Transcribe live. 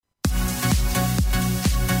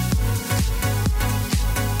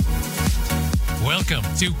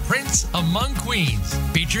Welcome to Prince Among Queens,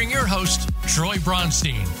 featuring your host, Troy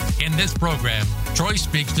Bronstein. In this program, Troy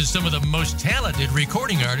speaks to some of the most talented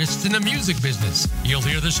recording artists in the music business. You'll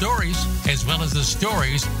hear the stories, as well as the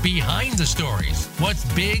stories behind the stories. What's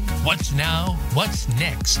big, what's now, what's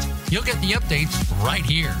next. You'll get the updates right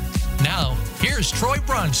here. Now, here's Troy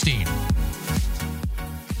Bronstein.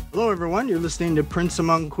 Hello, everyone. You're listening to Prince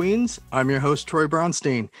Among Queens. I'm your host, Troy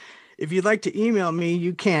Bronstein. If you'd like to email me,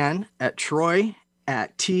 you can at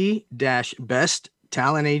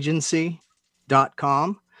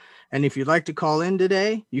troy@t-bestttalentagency.com. And if you'd like to call in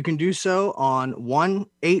today, you can do so on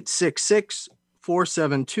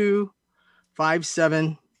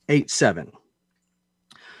 1-866-472-5787.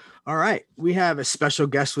 All right. We have a special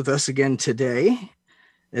guest with us again today.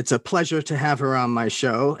 It's a pleasure to have her on my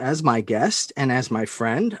show as my guest and as my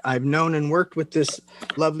friend. I've known and worked with this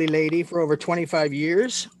lovely lady for over 25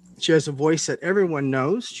 years. She has a voice that everyone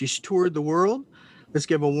knows. She's toured the world. Let's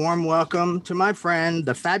give a warm welcome to my friend,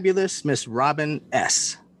 the fabulous Miss Robin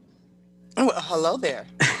S. Well, hello there.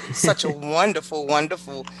 Such a wonderful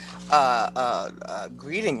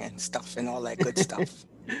greeting and stuff and all that good stuff.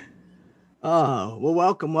 Oh, well,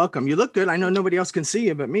 welcome. You look good. I know nobody else can see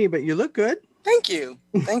you but me, but you look good. Thank you.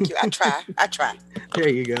 I try. There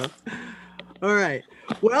you go. All right.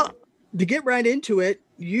 Well, to get right into it,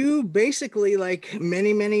 you basically, like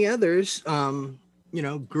many others,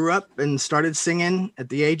 grew up and started singing at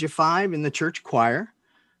the age of 5 in the church choir.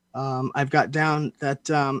 I've got down that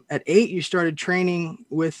at 8, you started training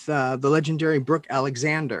with the legendary Brooke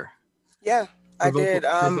Alexander. Yeah, I did.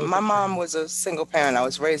 My mom was a single parent. I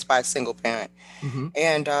was raised by a single parent. Mm-hmm.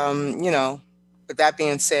 And, with that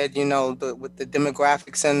being said, with the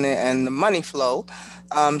demographics and the money flow,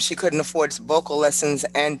 she couldn't afford vocal lessons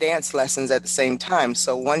and dance lessons at the same time.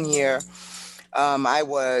 So one year I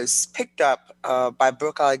was picked up by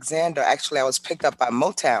Brooke Alexander. Actually, I was picked up by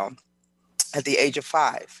Motown at the age of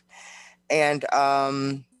 5. And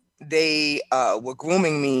they were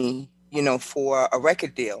grooming me, for a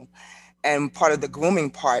record deal. And part of the grooming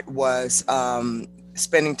part was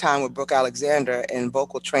spending time with Brooke Alexander in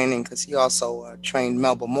vocal training, because he also trained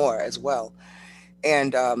Melba Moore as well.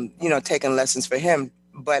 And, taking lessons for him.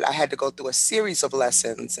 But I had to go through a series of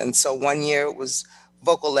lessons. And so one year it was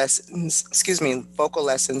vocal lessons.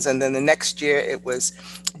 And then the next year it was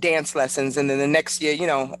dance lessons. And then the next year,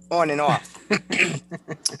 on and off.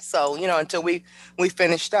 So, until we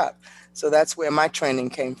finished up. So that's where my training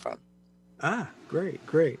came from. Ah, great.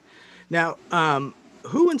 Now,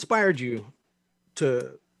 who inspired you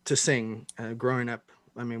to sing growing up?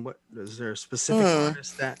 I mean, what is there a specific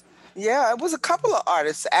artist that? Yeah, it was a couple of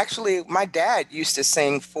artists. Actually, my dad used to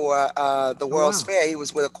sing for the World's Fair. He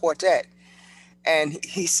was with a quartet, and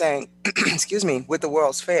he sang, with the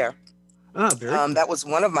World's Fair. Oh, very cool. That was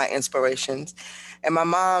one of my inspirations. And my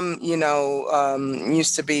mom,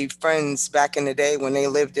 used to be friends back in the day when they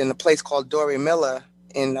lived in a place called Dory Miller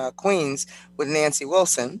in Queens with Nancy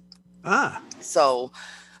Wilson. Ah. So,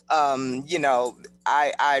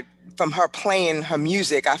 I from her playing her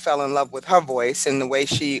music, I fell in love with her voice and the way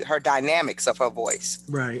her dynamics of her voice.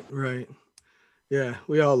 Right. Yeah,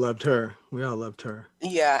 we all loved her.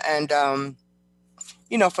 Yeah, and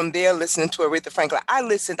from there, listening to Aretha Franklin,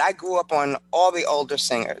 I grew up on all the older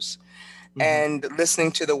singers, mm-hmm. and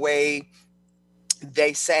listening to the way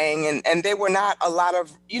they sang, and they were not a lot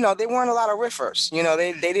of, they weren't a lot of riffers.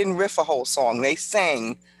 They didn't riff a whole song. They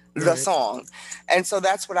sang the song. And so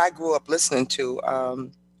that's what I grew up listening to.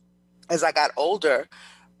 As I got older,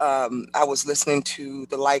 I was listening to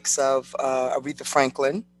the likes of Aretha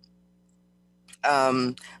Franklin.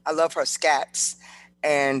 I love her scats,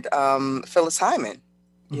 and Phyllis Hyman,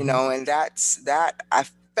 mm-hmm. And that I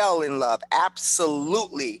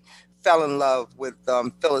absolutely fell in love with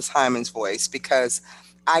Phyllis Hyman's voice, because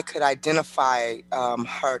I could identify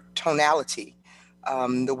her tonality.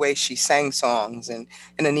 The way she sang songs, and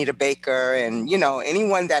Anita Baker, and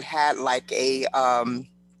anyone that had like a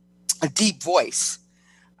deep voice,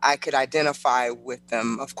 I could identify with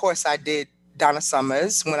them. Of course, I did Donna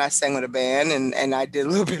Summers when I sang with a band, and I did a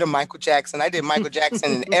little bit of Michael Jackson. I did Michael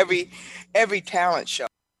Jackson in every talent show.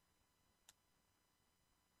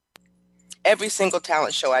 Every single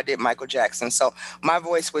talent show, I did Michael Jackson. So my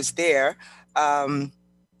voice was there.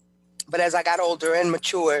 But as I got older and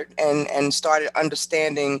matured and started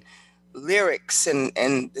understanding lyrics and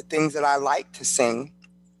the things that I like to sing,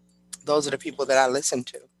 those are the people that I listen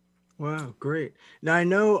to. Wow, great. Now, I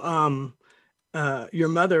know your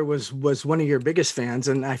mother was one of your biggest fans,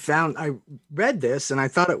 and I read this, and I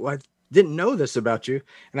thought I didn't know this about you,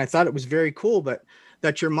 and I thought it was very cool, but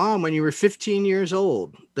that your mom, when you were 15 years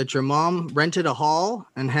old, that your mom rented a hall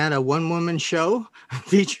and had a one-woman show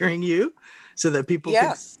featuring you so that people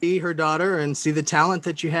could see her daughter and see the talent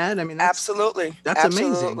that you had? I mean, that's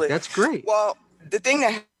amazing. That's great. Well, the thing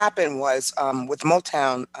that happened was with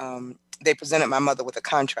Motown, they presented my mother with a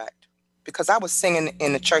contract because I was singing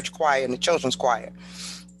in the church choir, in the children's choir,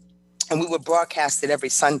 and we would broadcast it every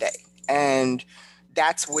Sunday. And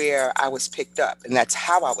that's where I was picked up, and that's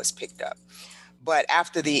how I was picked up. But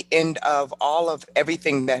after the end of all of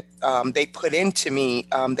everything that they put into me,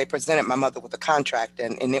 they presented my mother with a contract,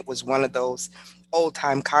 and it was one of those old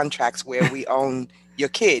time contracts where we own your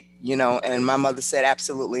kid, you know, and my mother said,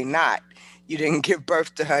 absolutely not. You didn't give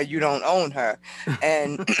birth to her. You don't own her.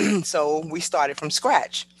 And so we started from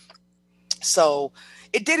scratch. So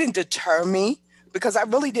it didn't deter me because I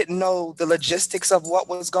really didn't know the logistics of what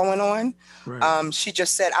was going on. Right. She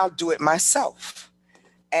just said, I'll do it myself.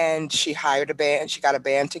 And she hired a band. She got a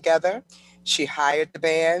band together. She hired the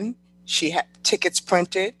band. She had tickets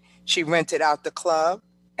printed. She rented out the club.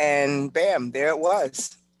 And bam, there it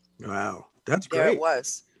was. Wow. That's great. There it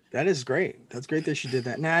was. That is great. That's great that she did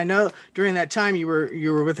that. Now I know during that time you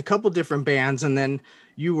were with a couple different bands, and then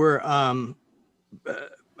you were I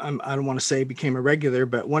don't want to say became a regular,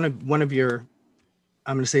 but one of your,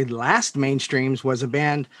 I'm going to say the last mainstreams was a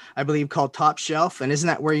band I believe called Top Shelf, and isn't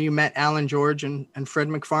that where you met Alan George and Fred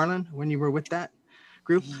MacFarlane when you were with that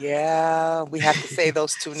group? Yeah, we have to say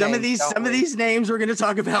those two some names. Some of these names we're going to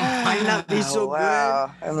talk about might not be so good, I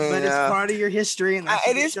mean, but it's part of your history, and that's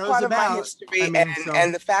it is part of my history.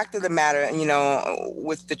 And the fact of the matter, you know,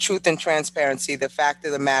 with the truth and transparency, the fact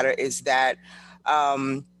of the matter is that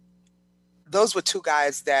those were two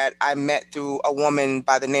guys that I met through a woman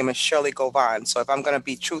by the name of Shirley Govan. So if I'm going to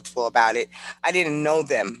be truthful about it, I didn't know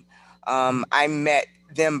them. I met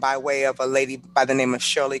them by way of a lady by the name of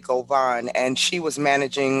Shirley Govan, and she was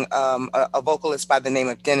managing a vocalist by the name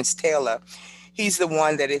of Dennis Taylor. He's the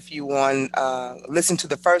one that if you listen to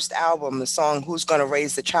the first album, the song Who's Gonna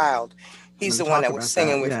Raise the Child, he's the one that was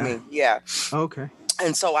singing with me. Yeah. Okay.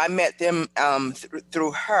 And so I met them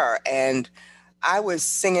through her, and I was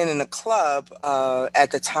singing in a club at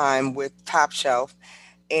the time with Top Shelf.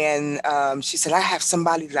 And she said, I have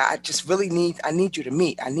somebody that I need you to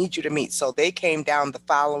meet. I need you to meet. So they came down the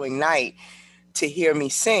following night to hear me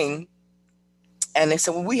sing. And they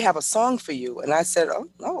said, well, we have a song for you. And I said,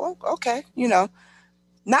 oh, okay. You know,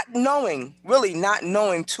 not knowing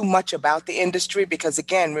too much about the industry, because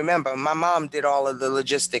again, remember, my mom did all of the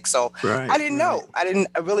logistics. So I didn't know. I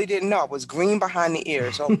really didn't know. I was green behind the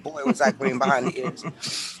ears. Oh boy, was I green behind the ears.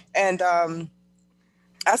 And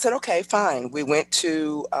I said, okay, fine. We went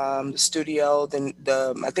to the studio. Then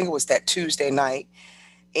I think it was that Tuesday night,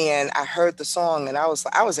 and I heard the song, and I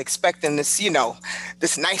was expecting this, you know,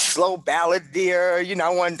 this nice slow ballad, dear. You know,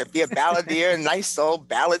 I wanted to be a balladeer, a nice slow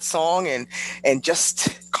ballad song, and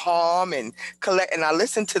just calm and collect. And I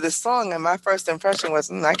listened to the song, and my first impression was,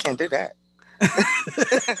 I can't do that.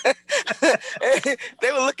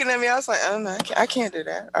 They were looking at me. I was like, oh, no, I can't do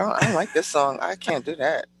that. I don't like this song. I can't do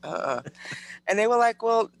that. And they were like,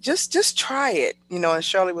 well, just try it. You know, and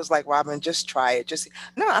Shirley was like, Robin, just try it.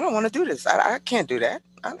 No, I don't want to do this. I can't do that.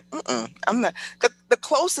 I'm not. The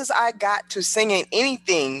closest I got to singing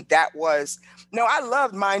anything that was, I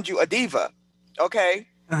loved, mind you, a diva. Okay.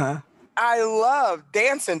 Uh-huh. I loved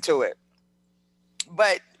dancing to it.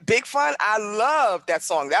 But Big Fun, I loved that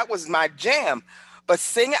song. That was my jam. But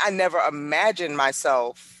singing, I never imagined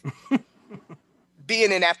myself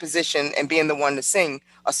being in that position and being the one to sing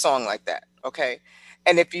a song like that. Okay.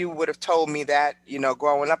 And if you would have told me that, you know,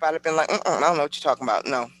 growing up, I'd have been like, I don't know what you're talking about.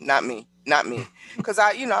 No, not me. Because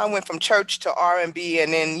I went from church to R&B,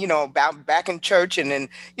 and then, you know, back in church, and then,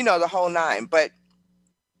 you know, the whole nine. But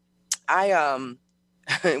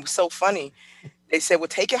it was so funny. They said, well,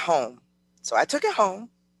 take it home. So I took it home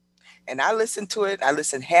and I listened to it. I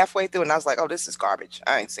listened halfway through and I was like, oh, this is garbage.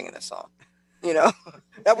 I ain't singing this song. You know,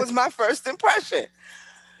 that was my first impression.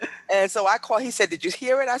 And so I called, he said, did you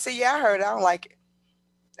hear it? I said, yeah, I heard it. I don't like it.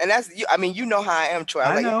 And that's, I mean, you know how I am, Troy.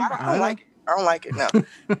 I don't like it. I don't like it. No.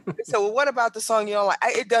 So, well, what about the song you don't like?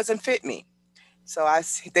 It doesn't fit me. So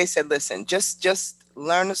they said, listen, just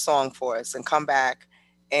learn the song for us and come back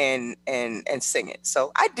and sing it.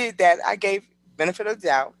 So I did that. I gave benefit of the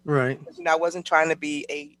doubt. Right. You know, I wasn't trying to be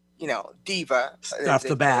a, you know, diva. Off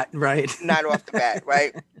the bat, right? Not off the bat,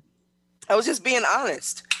 right? I was just being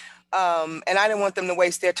honest. And I didn't want them to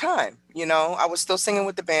waste their time. You know, I was still singing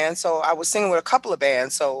with the band. So I was singing with a couple of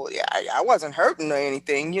bands. So yeah, I wasn't hurting or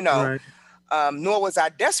anything, you know, right. Nor was I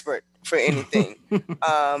desperate for anything.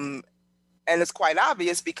 And And it's quite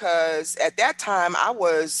obvious because at that time I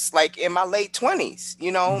was like in my late 20s,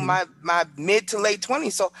 you know, my mid to late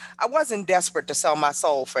 20s. So I wasn't desperate to sell my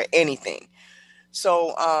soul for anything.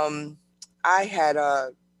 So I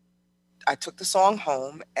took the song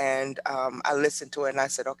home and I listened to it and I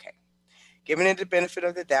said, okay, giving it the benefit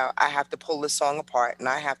of the doubt, I have to pull this song apart and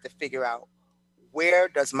I have to figure out where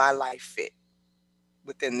does my life fit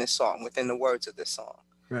within this song, within the words of this song.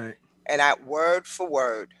 Right. And I word for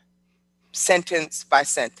word, sentence by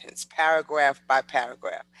sentence, paragraph by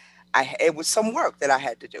paragraph, it was some work that I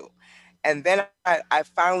had to do. And then I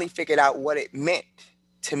finally figured out what it meant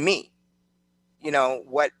to me, you know,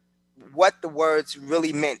 what the words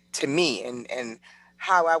really meant to me and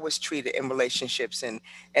how I was treated in relationships and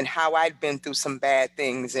how I'd been through some bad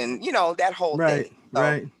things and, you know, that whole thing. So,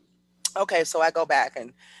 right. Okay, so I go back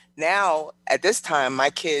and now at this time, my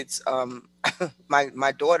kids,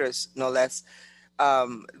 my daughters, no less,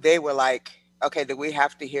 they were like, okay, do we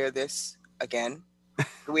have to hear this again?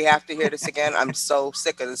 Do we have to hear this again? I'm so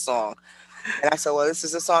sick of the song. And I said, well, this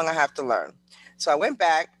is a song I have to learn. So I went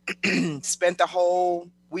back, spent the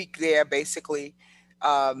whole week there, basically,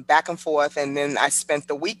 back and forth. And then I spent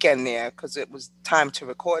the weekend there because it was time to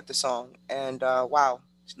record the song. And wow,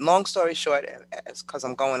 long story short, because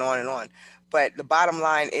I'm going on and on. But the bottom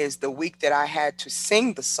line is the week that I had to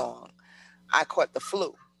sing the song, I caught the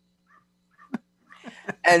flu.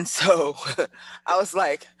 And so I was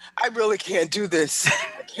like, I really can't do this.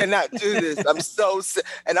 I cannot do this. I'm so sick.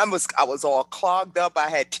 And I was all clogged up. I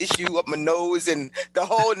had tissue up my nose and the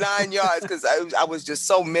whole 9 yards because I was just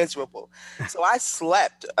so miserable. So I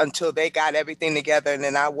slept until they got everything together. And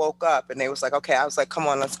then I woke up and they was like, okay. I was like, come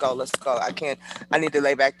on, let's go. I need to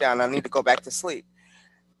lay back down. I need to go back to sleep.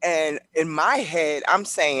 And in my head, I'm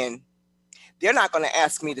saying, they're not going to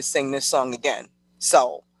ask me to sing this song again.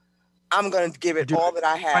 So I'm going to give it all that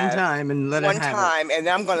I have. One time and let it happen. One time, and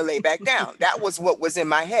then I'm going to lay back down. That was what was in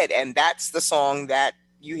my head. And that's the song that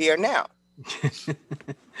you hear now.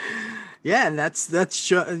 Yeah, and that's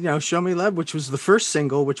Show Me Love, which was the first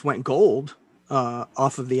single, which went gold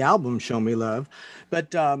off of the album Show Me Love.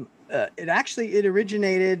 But it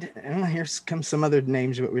originated, here comes some other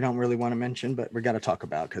names that we don't really want to mention, but we got to talk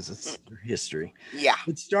about because it's history. Yeah.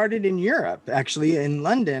 It started in Europe, actually in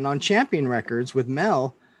London on Champion Records with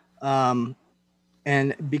Mel.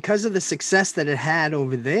 And because of the success that it had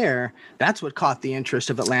over there, that's what caught the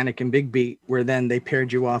interest of Atlantic and Big Beat, where then they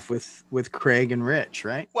paired you off with Craig and Rich,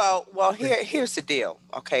 right? Well, here's the deal.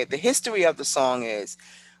 Okay. The history of the song is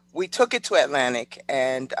we took it to Atlantic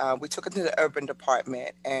and we took it to the urban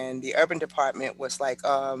department, and the urban department was like,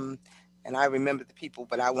 and I remember the people,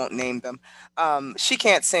 but I won't name them. She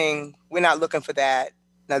can't sing. We're not looking for that.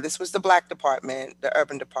 Now, this was the black department, the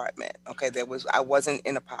urban department. Okay, I wasn't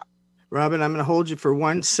in a pop. Robin, I'm going to hold you for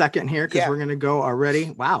 1 second here because we're going to go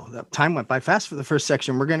already. Wow, the time went by fast for the first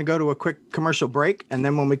section. We're going to go to a quick commercial break, and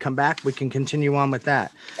then when we come back, we can continue on with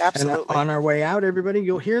that. Absolutely. And on our way out, everybody,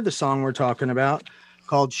 you'll hear the song we're talking about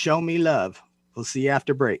called Show Me Love. We'll see you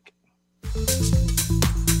after break.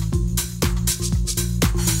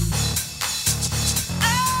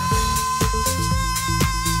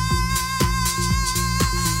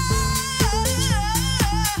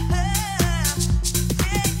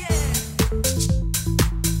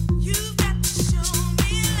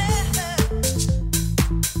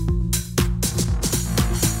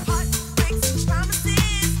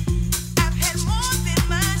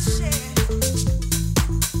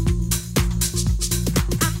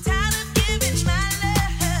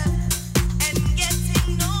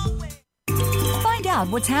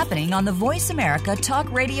 What's happening on the Voice America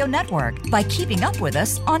Talk Radio Network by keeping up with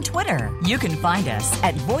us on Twitter. You can find us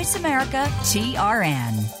at Voice America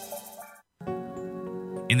TRN.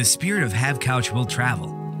 In the spirit of Have Couch Will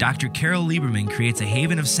Travel, Dr. Carol Lieberman creates a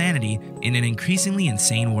haven of sanity in an increasingly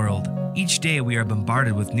insane world. Each day we are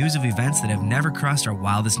bombarded with news of events that have never crossed our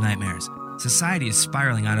wildest nightmares. Society is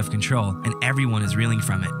spiraling out of control and everyone is reeling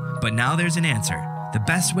from it. But now there's an answer. The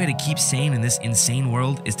best way to keep sane in this insane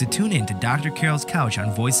world is to tune in to Dr. Carol's Couch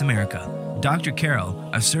on Voice America. Dr. Carol,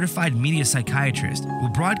 a certified media psychiatrist, will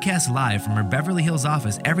broadcast live from her Beverly Hills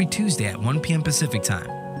office every Tuesday at 1 p.m. Pacific Time.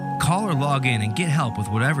 Call or log in and get help with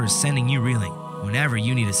whatever is sending you reeling, whenever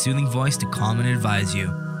you need a soothing voice to calm and advise you.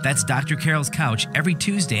 That's Dr. Carol's Couch every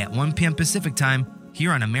Tuesday at 1 p.m. Pacific Time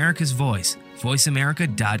here on America's Voice,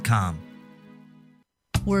 voiceamerica.com.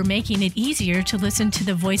 We're making it easier to listen to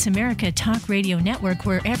the Voice America Talk Radio Network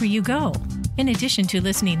wherever you go. In addition to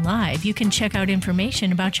listening live, you can check out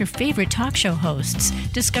information about your favorite talk show hosts,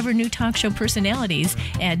 discover new talk show personalities,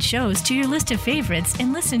 add shows to your list of favorites,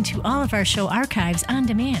 and listen to all of our show archives on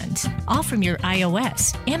demand, all from your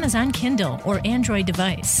iOS, Amazon Kindle, or Android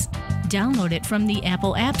device. Download it from the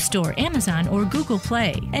Apple App Store, Amazon, or Google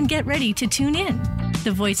Play, and get ready to tune in.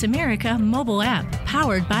 The Voice America mobile app,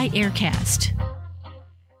 powered by Aircast.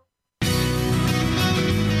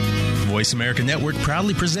 Voice America Network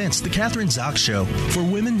proudly presents The Catherine Zox Show for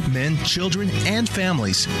women, men, children, and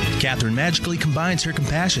families. Catherine magically combines her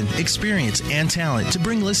compassion, experience, and talent to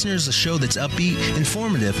bring listeners a show that's upbeat,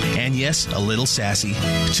 informative, and yes, a little sassy.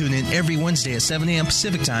 Tune in every Wednesday at 7 a.m.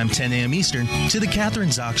 Pacific Time, 10 a.m. Eastern to The Catherine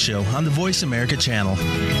Zox Show on the Voice America channel.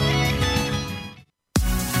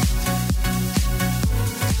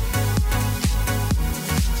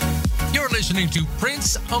 You're listening to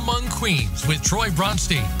Prince Among Queens with Troy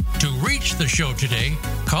Bronstein. To reach the show today,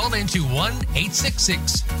 call into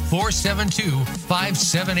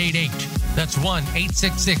 1-866-472-5788. That's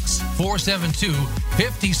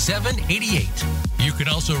 1-866-472-5788. You can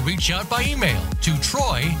also reach out by email to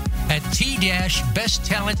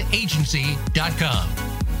troy@t-besttalentagency.com.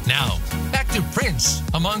 Now, back to Prince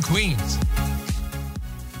Among Queens.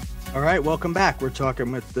 All right, welcome back. We're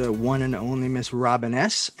talking with the one and only Miss Robin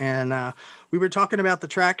S. And we were talking about the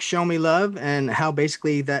track Show Me Love and how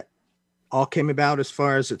basically that all came about as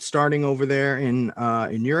far as it starting over there in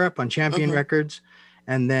Europe on Champion Records,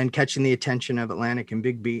 and then catching the attention of Atlantic and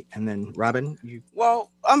Big Beat. And then Robin, you... Well,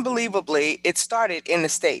 unbelievably, it started in the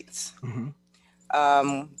States.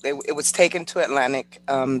 It was taken to Atlantic,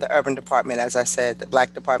 the urban department, as I said, the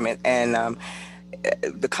black department, and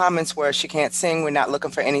the comments were, she can't sing, we're not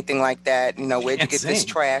looking for anything like that, you know, where'd you get this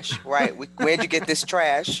trash, right? Where'd you get this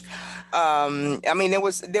trash? I mean,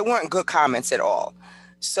 there weren't good comments at all.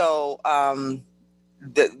 So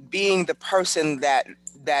being the person that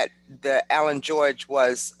the Alan George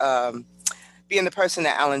was,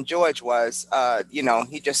 you know,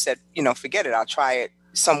 he just said, you know, forget it, I'll try it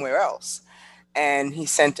somewhere else. And he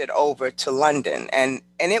sent it over to London, and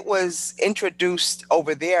it was introduced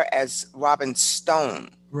over there as Robin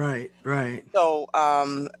Stone. Right. So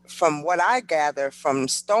from what I gather from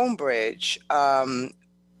Stonebridge, Mel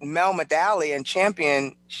Medali and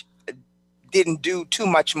Champion didn't do too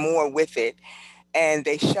much more with it, and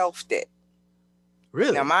they shelved it.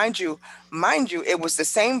 Really? Now, mind you, it was the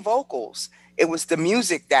same vocals. It was the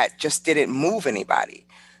music that just didn't move anybody.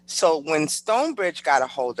 So when Stonebridge got a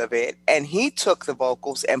hold of it and he took the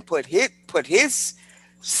vocals and put his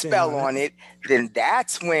spell on it, then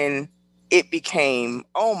that's when it became,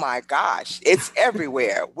 oh my gosh, it's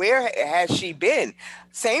everywhere. Where has she been?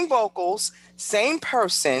 Same vocals, same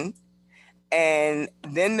person. And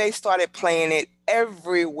then they started playing it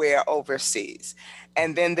everywhere overseas.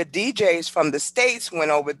 And then the DJs from the States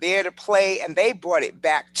went over there to play, and they brought it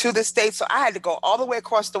back to the States. So I had to go all the way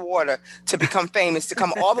across the water to become famous, to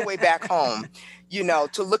come all the way back home, you know,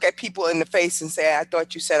 to look at people in the face and say, I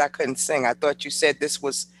thought you said I couldn't sing. I thought you said this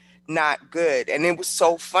was not good. And it was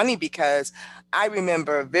so funny because I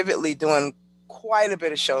remember vividly doing quite a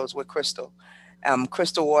bit of shows with Crystal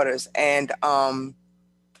Waters. And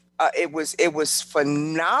it was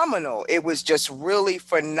phenomenal. It was just really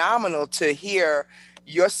phenomenal to hear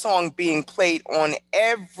your song being played on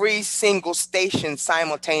every single station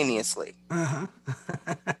simultaneously. I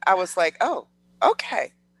was like, oh,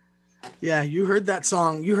 okay. Yeah, you heard that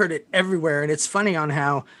song. You heard it everywhere. And it's funny on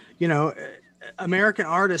how, you know, American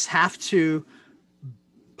artists have to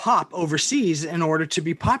pop overseas in order to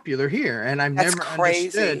be popular here. And I've never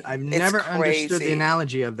understood the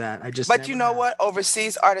analogy of that. But you know what?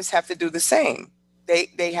 Overseas artists have to do the same.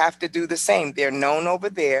 They have to do the same. They're known over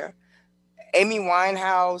there. Amy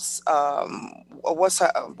Winehouse,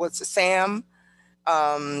 Sam,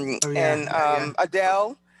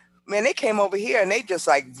 Adele. Man, they came over here and they just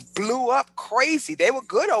like blew up crazy. They were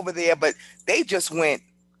good over there, but they just went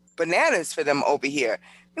bananas for them over here.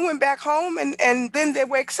 They went back home and then they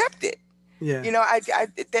were accepted. Yeah. You know,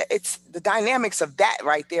 it's the dynamics of that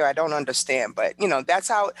right there. I don't understand, but you know, that's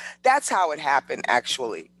how it happened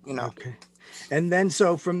actually, you know. Okay. And then,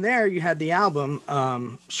 so from there you had the album,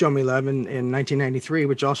 Show Me Love in 1993,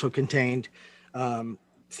 which also contained 3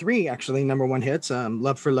 actually #1 hits,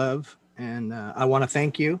 Love for Love and I Want to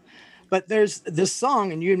Thank You. But there's this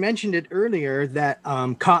song, and you had mentioned it earlier, that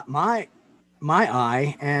caught my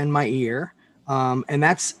eye and my ear. And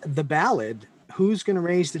that's the ballad, Who's Gonna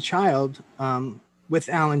Raise the Child, with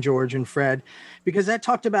Alan George and Fred, because that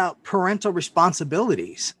talked about parental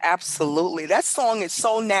responsibilities. Absolutely. That song is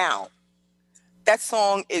so now. That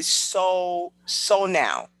song is so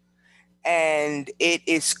now. And it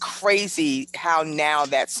is crazy how now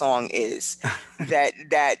that song is that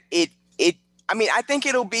I mean, I think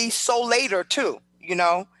it'll be so later too, you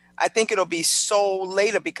know. I think it'll be so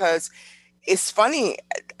later because it's funny.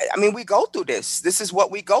 I mean, we go through this. This is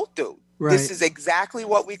what we go through. Right. This is exactly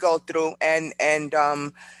what we go through. And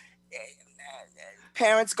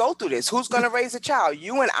parents go through this. Who's going to raise a child?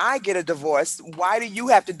 You and I get a divorce. Why do you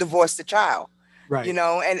have to divorce the child? Right. You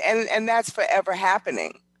know, and that's forever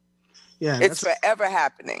happening. Yeah. It's forever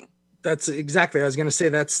happening. That's exactly. I was going to say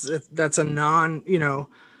that's a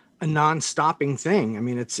non-stopping thing. I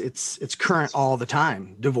mean, it's current all the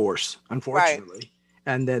time. Divorce, unfortunately. Right.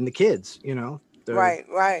 And then the kids, you know, right.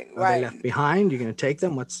 Are they left behind? You're going to take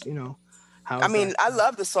them? What's, you know, how? I mean, I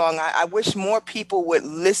love the song. I wish more people would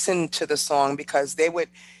listen to the song because they would.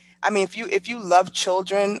 I mean, if you love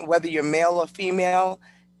children, whether you're male or female,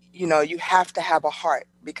 you know, you have to have a heart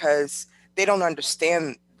because they don't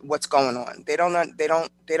understand what's going on. They don't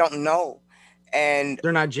know. And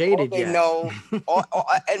they're not jaded yet.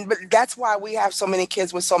 But that's why we have so many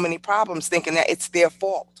kids with so many problems thinking that it's their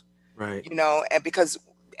fault. Right. You know, and because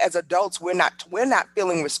as adults, we're not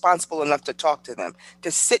feeling responsible enough to talk to them, to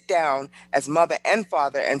sit down as mother and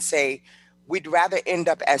father and say, we'd rather end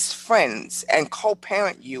up as friends and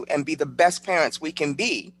co-parent you and be the best parents we can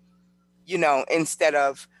be, you know, instead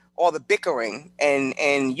of all the bickering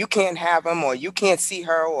and you can't have them or you can't see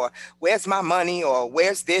her or where's my money or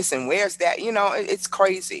where's this and where's that, you know, it's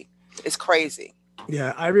crazy. It's crazy.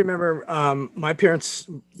 Yeah. I remember my parents,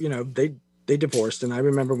 you know, they divorced, and I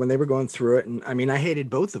remember when they were going through it, and I mean, I hated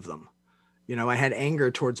both of them. You know, I had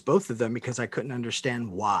anger towards both of them because I couldn't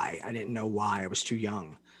understand why. I didn't know why. I was too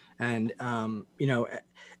young. And, you know,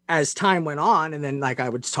 as time went on, and then like I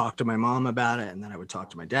would talk to my mom about it, and then I would talk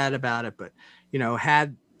to my dad about it, but, you know,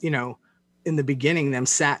 in the beginning, them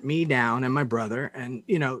sat me down and my brother and,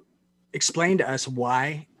 you know, explained to us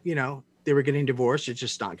why, you know, they were getting divorced. It's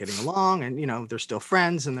just not getting along, and, you know, they're still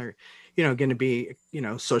friends, and they're, you know, going to be, you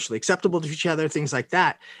know, socially acceptable to each other, things like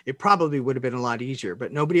that. It probably would have been a lot easier,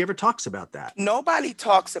 but nobody ever talks about that. Nobody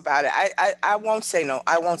talks about it. I won't say no.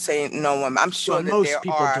 I won't say no one. I'm sure that most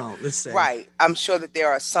people don't. Let's say. Right. I'm sure that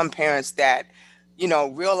there are some parents that, you know,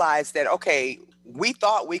 realize that, okay, we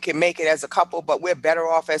thought we could make it as a couple, but we're better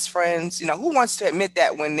off as friends. You know, who wants to admit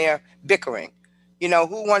that when they're bickering? You know,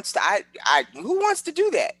 who wants to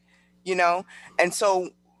do that? You know, and so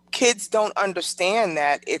kids don't understand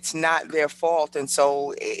that it's not their fault. And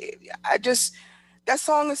so that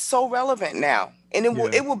song is so relevant now, and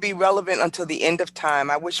it will be relevant until the end of time.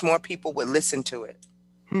 I wish more people would listen to it.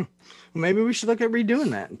 Well, maybe we should look at redoing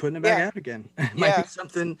that and putting it back out again. It might be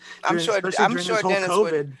something. I'm sure Dennis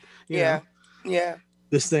COVID, would. Yeah.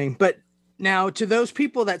 This thing. But now to those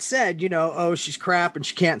people that said, you know, oh, she's crap and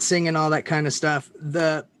she can't sing and all that kind of stuff,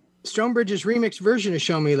 the Stonebridge's remix version of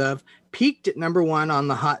Show Me Love peaked at #1 on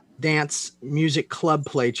the Hot Dance Music Club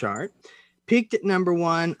Play chart, peaked at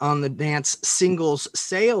 #1 on the Dance Singles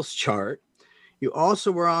Sales chart. You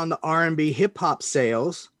also were on the R&B Hip Hop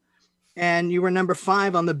Sales, and you were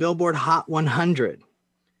 #5 on the Billboard Hot 100,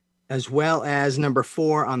 as well as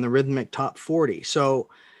 #4 on the Rhythmic Top 40. So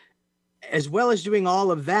as well as doing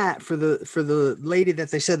all of that for the lady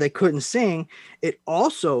that they said they couldn't sing, it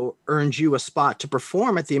also earned you a spot to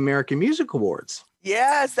perform at the American Music Awards.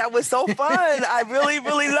 Yes, that was so fun. I really,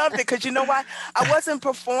 really loved it because you know why? I wasn't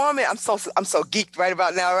performing. I'm so geeked right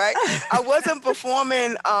about now, right? I wasn't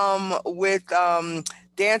performing with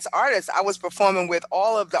dance artists. I was performing with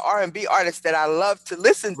all of the R&B artists that I loved to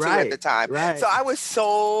listen to at the time. Right. So I was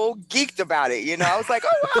so geeked about it. You know, I was like,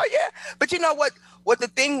 oh wow, yeah. But you know what? What the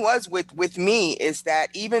thing was with me is that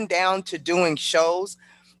even down to doing shows,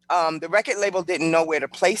 the record label didn't know where to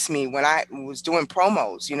place me when I was doing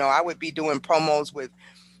promos. You know, I would be doing promos with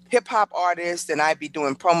hip hop artists, and I'd be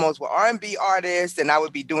doing promos with R&B artists, and I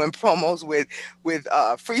would be doing promos with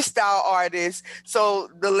freestyle artists. So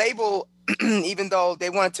the label, even though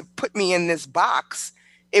they wanted to put me in this box,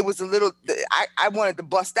 it was a little, I wanted to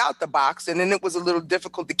bust out the box, and then it was a little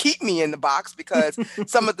difficult to keep me in the box because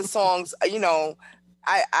some of the songs, you know,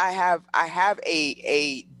 I have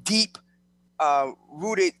a deep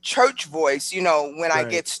rooted church voice, you know, when I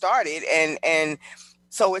get started. And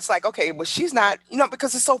so it's like, okay, well, she's not, you know,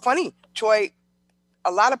 because it's so funny, Troy,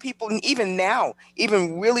 a lot of people, even now,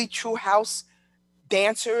 even really true house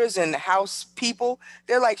dancers and house people,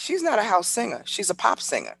 they're like, she's not a house singer. She's a pop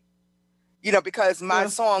singer. You know, because my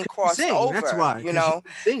song crossed over, that's why, you know,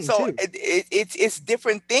 so it's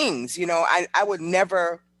different things. You know, I would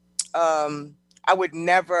never turn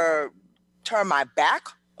my back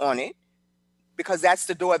on it because that's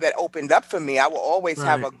the door that opened up for me. I will always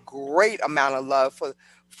have a great amount of love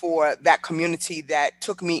for that community that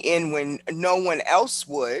took me in when no one else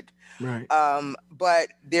would. Right. But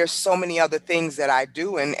there's so many other things that I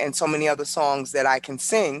do and so many other songs that I can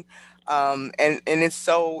sing. And it's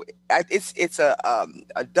a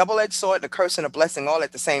double-edged sword, a curse and a blessing all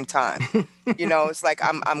at the same time. It's like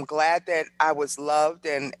I'm glad that I was loved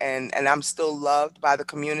and I'm still loved by the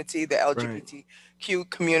community, the LGBTQ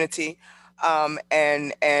community,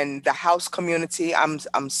 and the house community.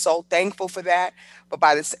 I'm so thankful for that. But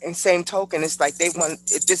by the same token, it's like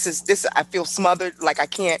this. I feel smothered, like I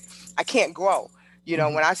can't grow.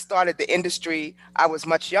 When I started the industry, I was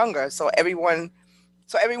much younger, so everyone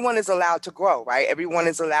is allowed to grow, right? Everyone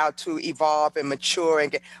is allowed to evolve and mature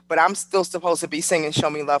but I'm still supposed to be singing Show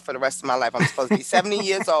Me Love for the rest of my life. I'm supposed to be 70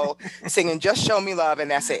 years old singing Just Show Me Love, and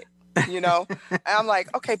that's it. And I'm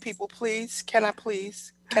like, okay, people, please, can I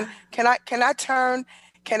turn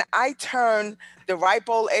the ripe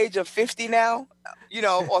old age of 50 now,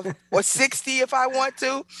 or 60 if I want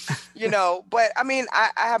to, but I mean, I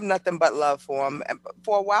have nothing but love for them. And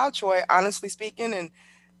for a while, Troy, honestly speaking, and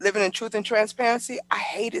living in truth and transparency, I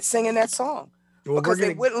hated singing that song because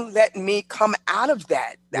they wouldn't let me come out of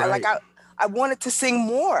that. Right. Like I wanted to sing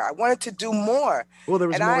more. I wanted to do more. Well, there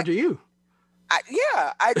was more to you.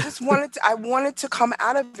 I just wanted to come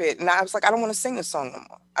out of it. And I was like, I don't want to sing this song no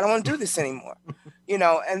more. I don't want to do this anymore.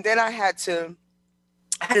 And then I had to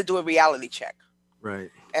do a reality check. Right.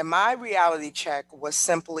 And my reality check was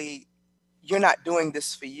simply, you're not doing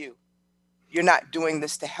this for you. You're not doing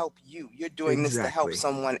this to help you. You're doing this to help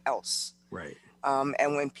someone else. Right.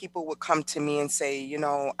 And when people would come to me and say,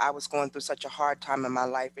 I was going through such a hard time in my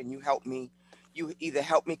life and you helped me, you either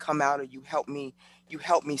helped me come out or you helped me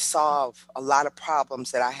solve a lot of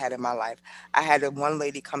problems that I had in my life. I had one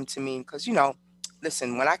lady come to me because,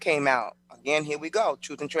 listen, when I came out, again, here we go,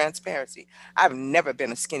 truth and transparency. I've never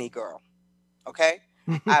been a skinny girl. Okay.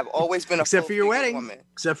 I've always been a except for your wedding woman.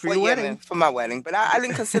 Except for your wedding. For my wedding. But I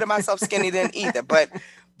didn't consider myself skinny then either. But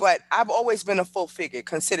I've always been a full figure,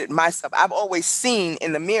 considered myself. I've always seen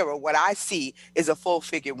in the mirror what I see is a full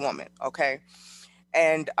figure woman. Okay.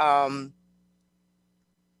 And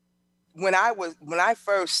when I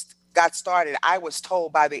first got started, I was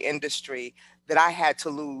told by the industry that I had to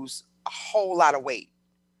lose a whole lot of weight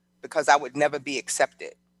because I would never be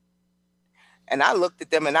accepted. And I looked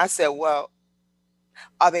at them and I said, well,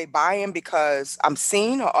 are they buying because I'm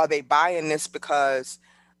seen, or are they buying this because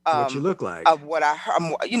what you look like, of what I heard,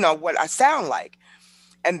 what I sound like?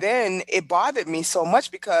 And then it bothered me so much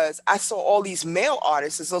because I saw all these male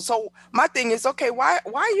artists. So my thing is, okay, why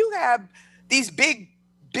you have these big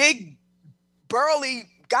burly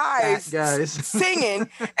guys singing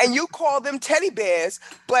and you call them teddy bears,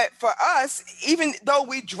 but for us, even though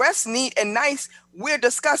we dress neat and nice, we're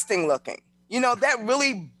disgusting looking. That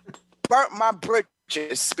really burnt my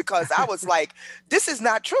bridges because I was like, this is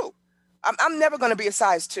not true. I'm never going to be a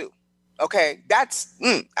size 2. Okay. I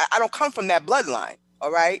don't come from that bloodline.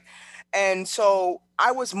 All right. And so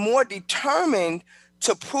I was more determined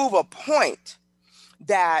to prove a point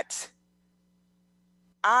that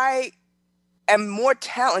I am more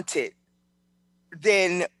talented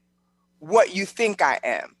than what you think I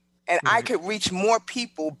am. And I could reach more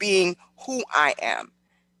people being who I am.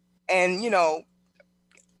 And,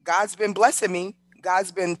 God's been blessing me.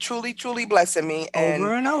 God's been truly, truly blessing me. And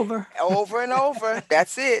over and over. Over and over.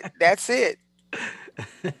 That's it.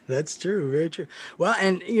 That's true. Very true. Well,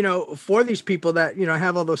 and, for these people that,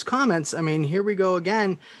 have all those comments, I mean, here we go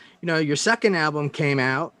again. Your second album came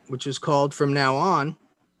out, which is called From Now On.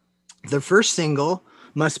 The first single,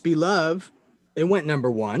 Must Be Love, it went number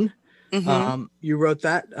 1. Mm-hmm. You wrote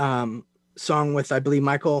that song with, I believe,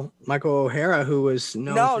 Michael O'Hara, who was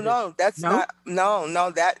known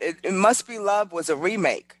It Must Be Love was a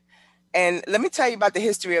remake. And let me tell you about the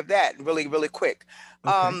history of that really, really quick.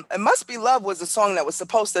 Okay. It Must Be Love was a song that was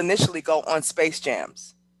supposed to initially go on Space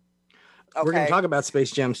Jams. Okay. We're going to talk about Space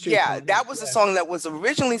Jams too. Yeah, that was a song that was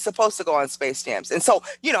originally supposed to go on Space Jams. And so,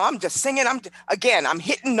 I'm just singing. I'm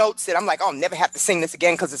hitting notes that I'm like, I'll never have to sing this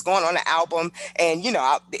again because it's going on an album. And,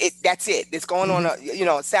 that's it. It's going on a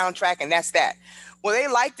soundtrack, and that's that. Well, they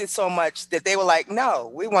liked it so much that they were like, no,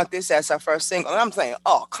 we want this as our first single. And I'm saying,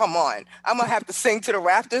 oh, come on. I'm going to have to sing to the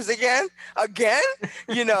rafters again?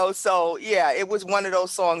 So, yeah, it was one of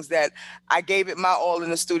those songs that I gave it my all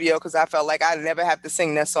in the studio because I felt like I'd never have to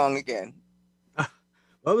sing that song again.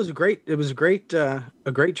 Well, it was a great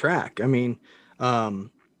track. I mean,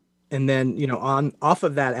 and then, off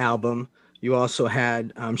of that album, you also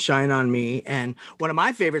had Shine On Me. And one of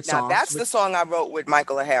my favorite songs. Now, that's the song I wrote with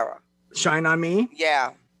Michael O'Hara. Shine On Me?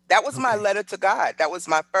 Yeah. That was my letter to God. That was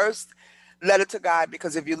my first letter to God,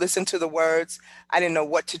 because if you listen to the words, I didn't know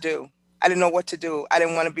what to do. I didn't want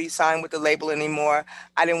to be signed with the label anymore.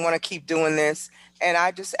 I didn't want to keep doing this. And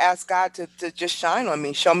I just asked God to just shine on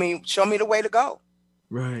me, show me the way to go.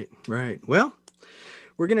 Right. Well,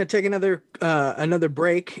 we're going to take another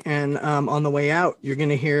break. And on the way out, you're going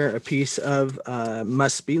to hear a piece of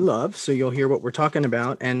Must Be Love. So you'll hear what we're talking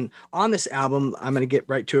about. And on this album, I'm going to get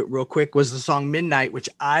right to it real quick, was the song Midnight, which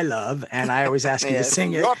I love. And I always ask you to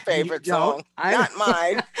sing it. Your favorite song, not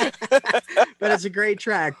mine. But it's a great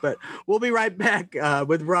track. But we'll be right back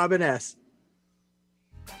with Robin S.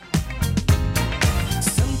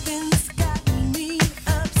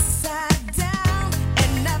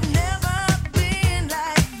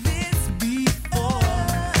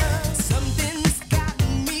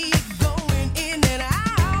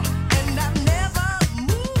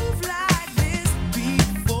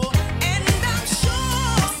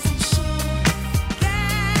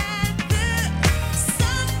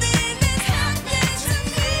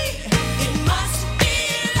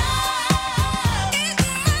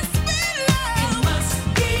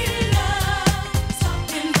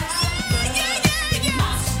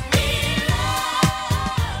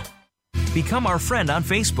 Become our friend on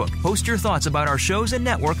Facebook. Post your thoughts about our shows and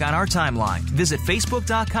network on our timeline. Visit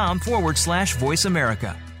facebook.com/Voice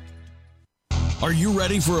America. Are you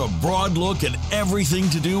ready for a broad look at everything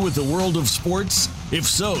to do with the world of sports? If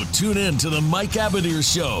so, tune in to the Mike Abadir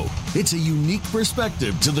Show. It's a unique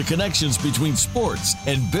perspective to the connections between sports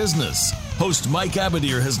and business. Host Mike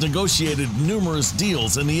Abadir has negotiated numerous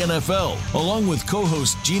deals in the NFL. Along with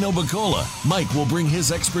co-host Gino Bacola, Mike will bring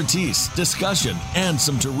his expertise, discussion, and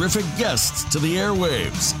some terrific guests to the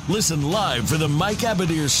airwaves. Listen live for the Mike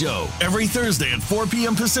Abadir Show every Thursday at 4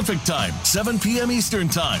 p.m. Pacific Time, 7 p.m. Eastern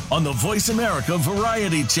Time on the Voice America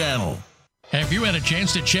Variety Channel. Have you had a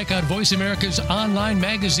chance to check out Voice America's online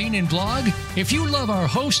magazine and blog? If you love our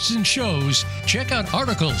hosts and shows, check out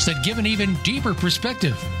articles that give an even deeper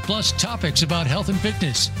perspective, plus topics about health and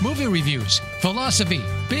fitness, movie reviews, philosophy,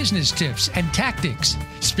 business tips and tactics,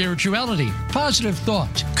 spirituality, positive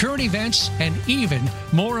thought, current events, and even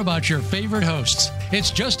more about your favorite hosts.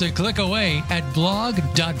 It's just a click away at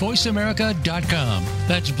blog.voiceamerica.com.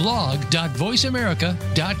 That's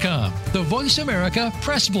blog.voiceamerica.com. The Voice America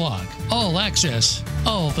Press Blog. All access,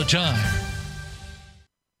 all the time.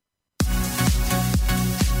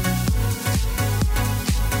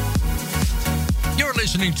 You're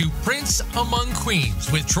listening to Prince Among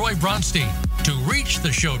Queens with Troy Bronstein. To reach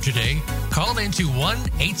the show today, call into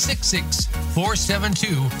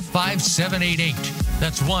 1-866-472-5788.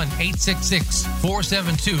 That's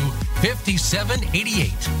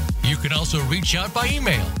 1-866-472-5788. You can also reach out by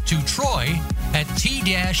email to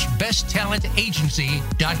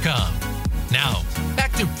troy@t-besttalentagency.com. Now,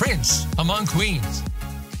 back to Prince Among Queens.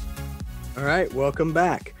 All right, welcome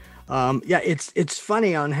back. It's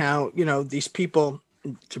funny on how, these people,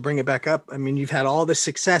 to bring it back up, I mean, you've had all this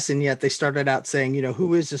success, and yet they started out saying,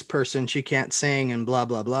 who is this person? She can't sing and blah,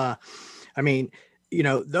 blah, blah. I mean,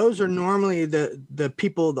 those are normally the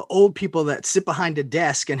people, the old people that sit behind a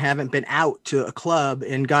desk and haven't been out to a club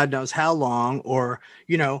in God knows how long, or,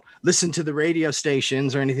 listen to the radio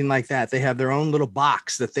stations or anything like that. They have their own little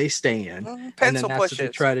box that they stay in. Pencil pushers. What they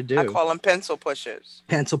try to do. I call them pencil pushers.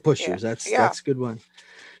 Pencil pushers. Yeah. That's a good one.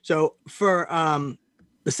 So for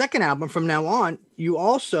the second album, From Now On, you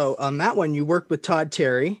also, on that one, you worked with Todd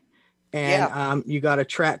Terry. And you got a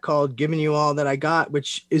track called Giving You All That I Got,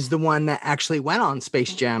 which is the one that actually went on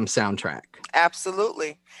Space Jam soundtrack.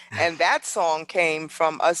 Absolutely. And that song came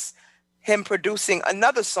from him producing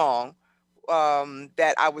another song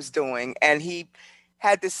that I was doing. And he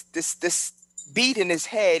had this beat in his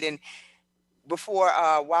head. And before,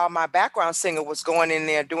 while my background singer was going in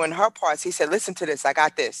there doing her parts, he said, listen to this. I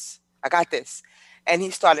got this. And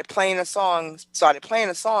he started playing a song,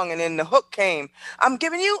 and then the hook came. I'm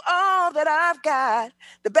giving you all that I've got,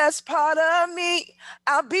 the best part of me.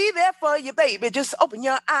 I'll be there for you, baby. Just open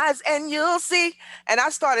your eyes and you'll see. And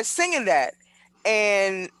I started singing that.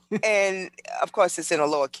 And of course it's in a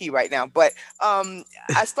lower key right now, but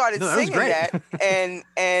I started singing that,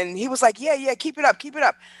 and he was like, yeah, keep it up.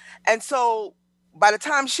 And so by the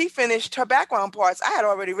time she finished her background parts, I had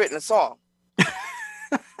already written a song.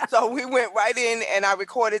 So we went right in and I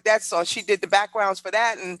recorded that song. She did the backgrounds for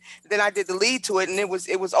that, and then I did the lead to it, and it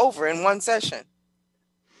was over in one session.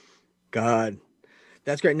 God,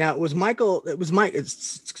 that's great. Now it's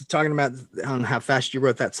talking about on how fast you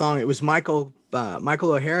wrote that song. It was Michael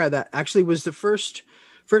O'Hara that actually was the first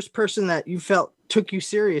person that you felt took you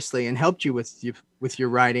seriously and helped you with your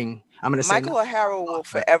writing. I'm going to say Michael O'Hara will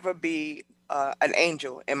forever be an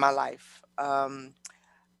angel in my life.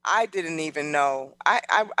 I didn't even know. I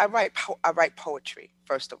write poetry,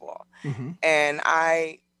 first of all. Mm-hmm. And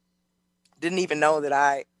I didn't even know that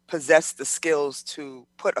I possessed the skills to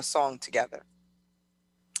put a song together.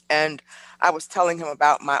 And I was telling him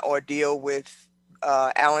about my ordeal with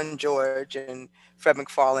Alan George and Fred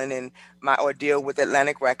McFarlane and my ordeal with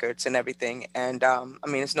Atlantic Records and everything. And I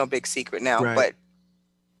mean, it's no big secret now, Right. but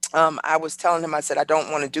I was telling him, I said, I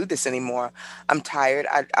don't want to do this anymore. I'm tired.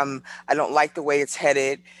 I don't like the way it's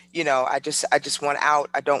headed. You know, I just want out.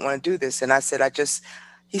 I don't want to do this. And I said,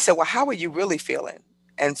 he said, well, how are you really feeling?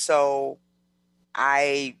 And so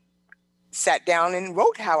I sat down and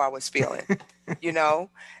wrote how I was feeling, you know,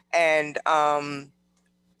 and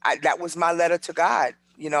that was my letter to God.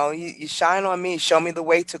 You know, you shine on me, show me the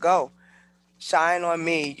way to go. Shine on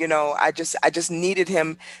me, you know. I just needed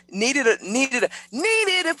a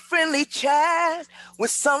friendly chat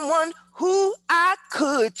with someone who I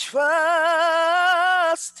could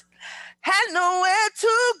trust. Had nowhere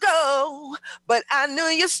to go, but I knew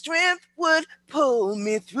your strength would pull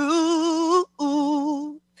me through.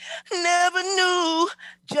 Never knew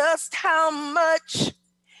just how much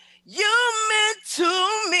you meant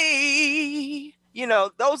to me. You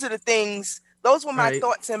know, those are the things. Those were my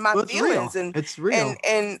thoughts and my feelings. Real. It's real.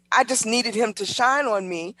 And I just needed him to shine on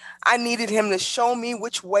me. I needed him to show me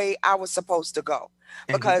which way I was supposed to go.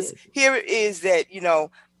 Because here it is that, you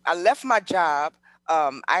know, I left my job.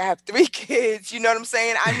 I have 3 kids. You know what I'm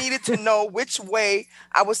saying? I needed to know which way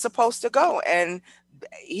I was supposed to go. And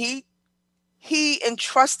he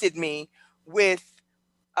entrusted me with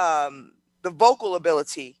the vocal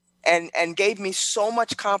ability and gave me so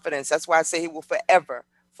much confidence. That's why I say he will forever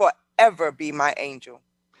be my angel.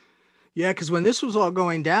 Yeah, because when this was all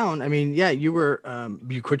going down, I mean, yeah, you were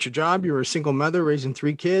you quit your job, you were a single mother raising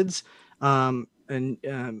 3 kids, and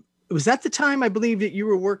was that the time I believe that you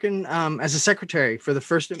were working as a secretary for the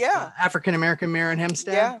first African American mayor in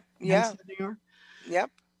Hempstead? Hempstead, New York. Yep.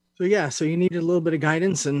 So you needed a little bit of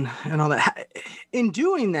guidance and all that. In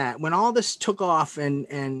doing that, when all this took off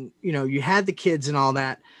and you know you had the kids and all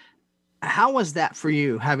that. How was that for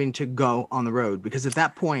you having to go on the road? Because at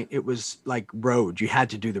that point it was like road. You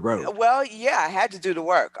had to do the road. Well, yeah, I had to do the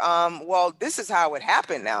work. Well, this is how it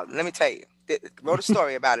happened now. Let me tell you. Wrote a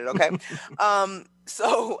story about it, okay?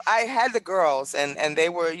 So I had the girls and they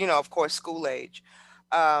were, you know, of course, school age.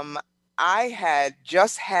 I had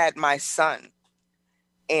just had my son.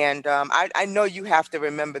 And I know you have to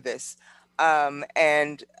remember this.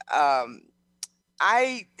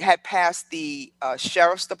 I had passed the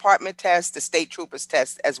sheriff's department test, the state troopers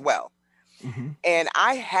test as well. Mm-hmm. And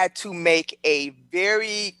I had to make a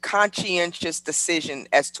very conscientious decision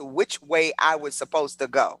as to which way I was supposed to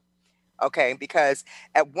go. Okay, because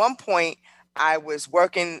at one point I was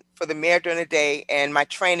working for the mayor during the day and my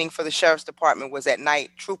training for the sheriff's department was at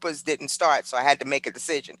night. Troopers didn't start, so I had to make a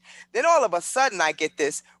decision. Then all of a sudden I get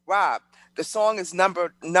this, Rob, the song is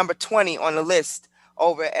number 20 on the list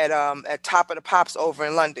over at Top of the Pops over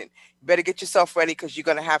in London. You better get yourself ready because you're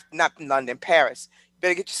going to have, not in London, Paris. You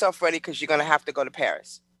better get yourself ready because you're going to have to go to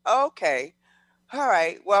Paris. Okay. All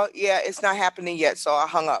right. Well, yeah, it's not happening yet. So I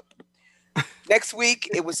hung up. Next week,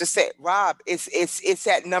 it was the same. Rob, it's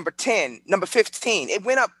at number 10, number 15. It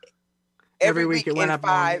went up every week. It went up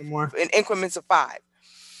 5 more in increments of 5.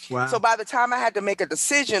 Wow. So by the time I had to make a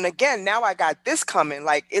decision, again, now I got this coming,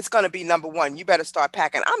 like it's going to be number 1. You better start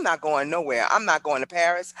packing. I'm not going nowhere. I'm not going to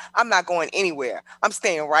Paris. I'm not going anywhere. I'm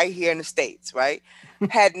staying right here in the States, right?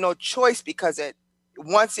 Had no choice because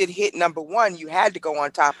once it hit number 1, you had to go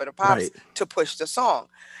on Top of the Pops to push the song.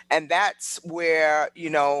 And that's where, you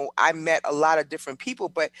know, I met a lot of different people,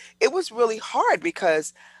 but it was really hard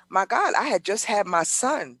because, my God, I had just had my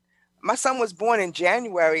son. My son was born in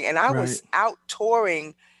January and I was out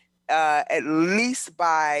touring at least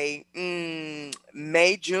by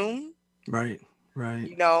May, June. Right.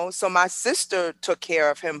 You know, so my sister took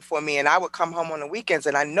care of him for me and I would come home on the weekends.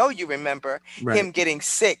 And I know you remember him getting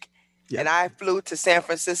sick. Yep. And I flew to San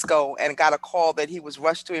Francisco and got a call that he was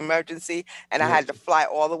rushed to emergency. And I had to fly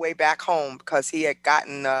all the way back home because he had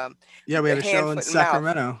gotten we had a show in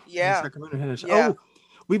Sacramento. Oh,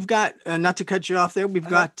 we've got, not to cut you off there, we've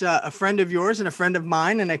got a friend of yours and a friend of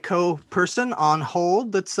mine and a co-person on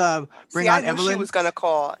hold. Let's bring on Evelyn. I knew she was going to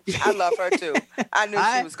call. I love her too. I knew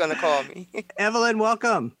she was going to call me. Evelyn,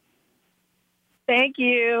 welcome. Thank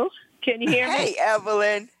you. Can you hear me? Hey,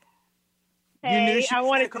 Evelyn. Hey, I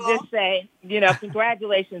wanted to just say, you know,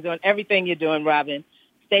 congratulations on everything you're doing, Robin.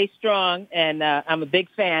 Stay strong. And I'm a big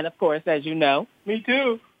fan, of course, as you know. Me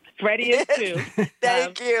too. Freddie is too.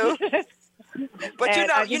 Thank you.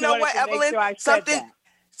 But you know what, Evelyn?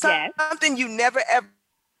 Something you never ever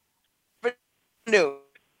knew.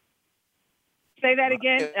 Say that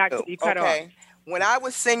again. You cut off. When I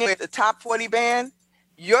was singing with the Top 40 band,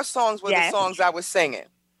 your songs were the songs I was singing.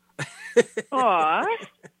 Aw.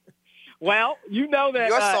 Well, you know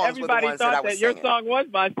that everybody thought that your song was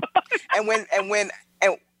my song.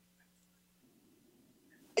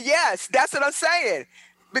 Yes, that's what I'm saying.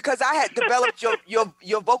 Because I had developed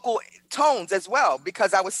your vocal tones as well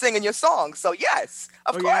because I was singing your songs. So yes,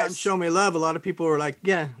 of course. Yeah, Show Me Love. A lot of people were like,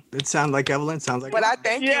 yeah, it sounds like Evelyn. Sounds like. But I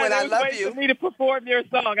thank you and I love you. For me to perform your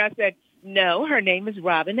song, I said, no, her name is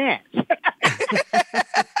Robinette.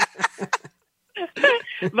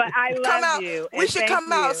 But I love you. We should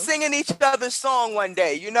come out singing each other's song one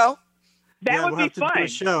day, you know? That would be fun.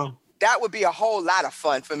 Show. That would be a whole lot of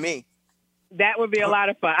fun for me. That would be a lot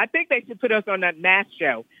of fun. I think they should put us on that mass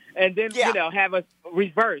show and then, have us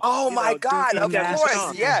reverse. Oh, my God. Of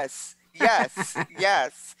course. Yes.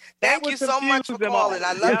 Thank you so much for calling.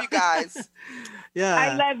 I love you guys. Yeah.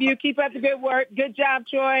 I love you. Keep up the good work. Good job,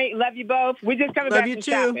 Troy. Love you both. We're just coming back from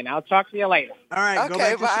shopping. I'll talk to you later. All right. Okay, go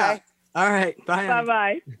back bye. To shop. All right.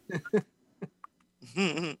 Bye.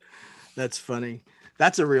 Bye. That's funny.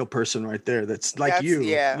 That's a real person right there. That's like you.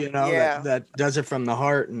 Yeah. You know, that does it from the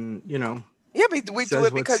heart and, you know. Yeah, we do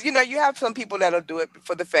it because, you have some people that'll do it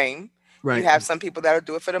for the fame. Right. You have some people that'll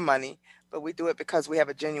do it for the money, but we do it because we have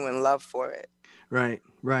a genuine love for it. Right.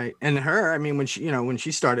 And her, I mean, when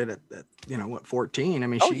she started at 14, I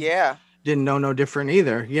mean, she didn't know no different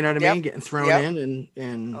either. You know what I mean? Getting thrown in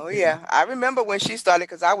and. Oh yeah. I remember when she started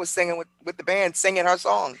because I was singing with the band, singing her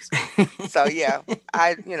songs. So yeah,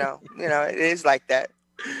 it is like that.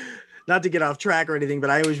 Not to get off track or anything, but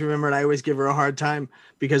I always remember and I always give her a hard time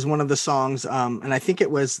because one of the songs, and I think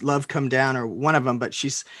it was Love Come Down or one of them, but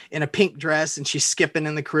she's in a pink dress and she's skipping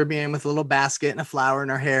in the Caribbean with a little basket and a flower in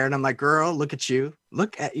her hair. And I'm like, girl, look at you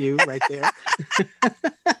right there.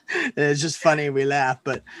 It's just funny. We laugh,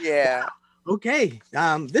 but yeah. Okay.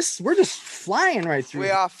 We're just flying right through. We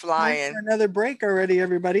are flying. Another break already,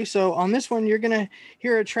 everybody. So on this one, you're going to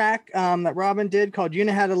hear a track that Robin did called You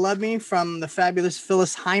Know How to Love Me from the fabulous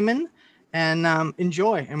Phyllis Hyman. And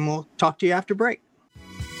enjoy, and we'll talk to you after break.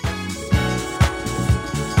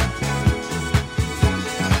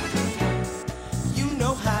 You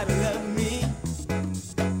know how to love me.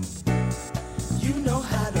 You know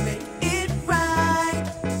how to make it right.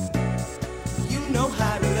 You know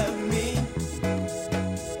how to love me.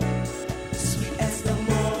 Sweet as the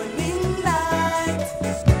morning light.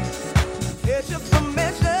 Measure for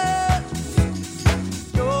measure.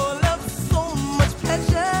 Your love so much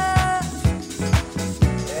pleasure.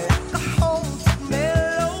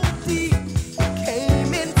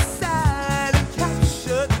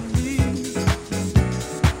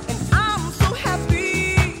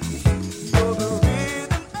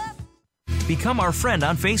 Become our friend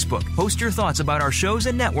on Facebook. Post your thoughts about our shows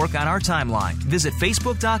and network on our timeline. Visit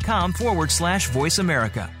facebook.com/Voice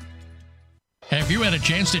America. Have you had a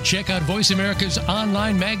chance to check out Voice America's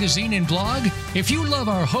online magazine and blog? If you love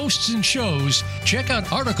our hosts and shows, check out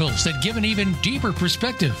articles that give an even deeper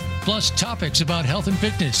perspective, plus topics about health and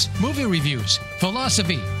fitness, movie reviews,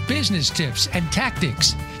 philosophy, business tips and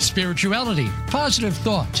tactics, spirituality, positive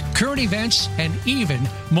thought, current events, and even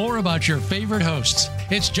more about your favorite hosts.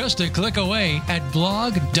 It's just a click away at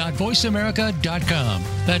blog.voiceamerica.com.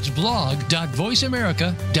 That's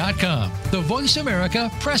blog.voiceamerica.com. The Voice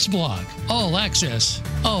America Press Blog. All access,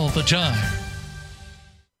 all the time.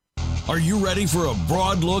 Are you ready for a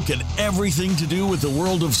broad look at everything to do with the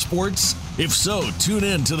world of sports? If so, tune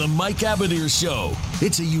in to the Mike Abadir Show.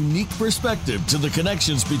 It's a unique perspective to the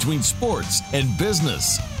connections between sports and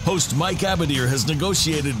business. Host Mike Abadir has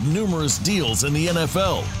negotiated numerous deals in the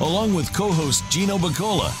NFL. Along with co-host Gino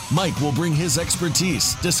Bacola, Mike will bring his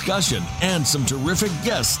expertise, discussion, and some terrific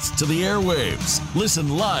guests to the airwaves.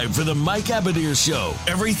 Listen live for the Mike Abadir Show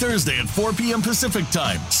every Thursday at 4 p.m. Pacific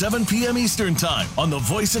Time, 7 p.m. Eastern Time on the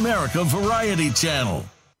Voice America Variety Channel.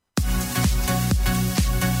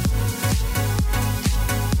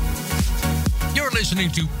 You're listening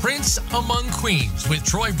to Prince Among Queens with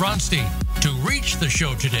Troy Bronstein. To reach the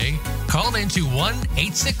show today, call into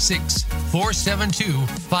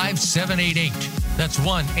 1-866-472-5788. That's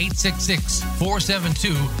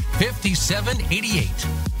 1-866-472-5788.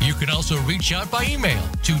 You can also reach out by email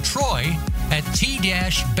to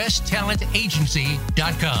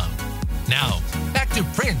troy@t-besttalentagency.com. Now, back to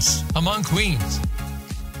Prince Among Queens.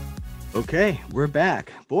 Okay, we're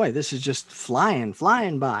back. Boy, this is just flying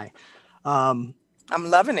by. I'm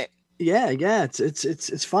loving it. Yeah,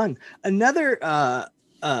 it's fun. Another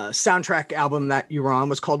soundtrack album that you were on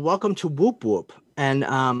was called Welcome to Whoop Whoop, and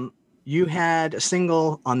you had a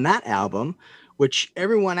single on that album, which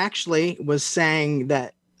everyone actually was saying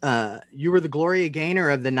that you were the Gloria Gaynor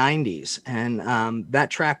of the 90s, and that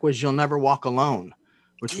track was You'll Never Walk Alone,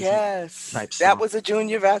 which was yes, type song. that was a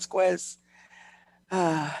Junior Vasquez.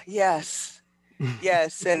 Yes,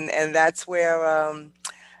 yes, and that's where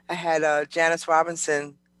I had Janice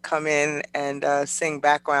Robinson come in and sing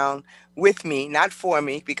background with me, not for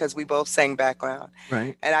me, because we both sang background.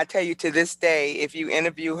 Right. And I tell you, to this day, if you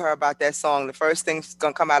interview her about that song, the first thing that's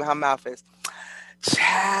gonna come out of her mouth is,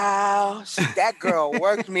 "Child, that girl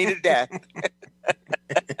worked me to death."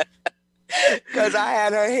 Because I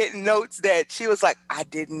had her hitting notes that she was like, "I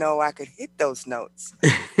didn't know I could hit those notes."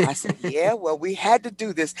 I said, "Yeah, well, we had to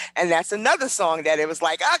do this." And that's another song that it was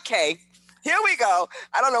like, okay, here we go.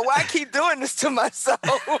 I don't know why I keep doing this to myself.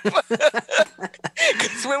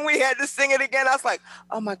 Because when we had to sing it again, I was like,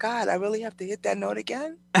 oh my God, I really have to hit that note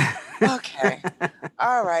again? Okay.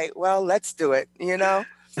 All right. Well, let's do it.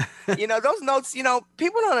 Those notes,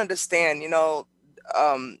 people don't understand,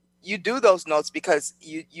 you do those notes because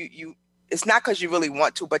you it's not because you really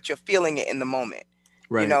want to, but you're feeling it in the moment.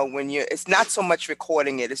 Right. It's not so much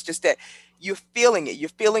recording it. It's just that you're feeling it. You're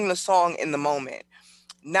feeling the song in the moment,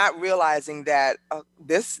 not realizing that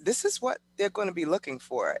this is what they're going to be looking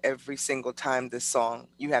for every single time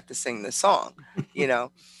you have to sing this song,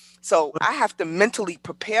 So I have to mentally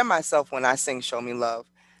prepare myself when I sing Show Me Love.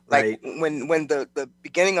 Like right. when the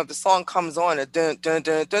beginning of the song comes on, dun, dun,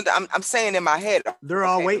 dun, dun, I'm saying in my head, they're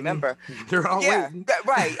all waiting. Remember, they're all waiting.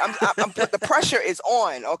 Right. The pressure is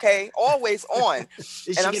on. Okay, always on.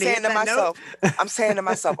 And I'm saying to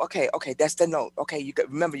myself, okay, that's the note. Okay, you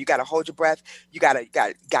remember, you got to hold your breath. You got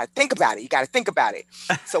to think about it. You got to think about it.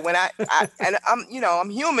 So when I'm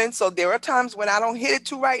human, so there are times when I don't hit it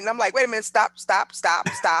too right, and I'm like, wait a minute, stop.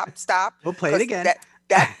 We'll play it again.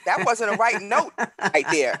 That wasn't a right note right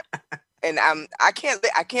there, and I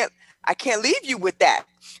can't leave you with that.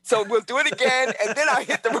 So we'll do it again, and then I'll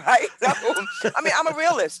hit the right note. I mean, I'm a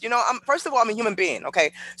realist, first of all, I'm a human being.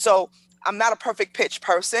 Okay, so I'm not a perfect pitch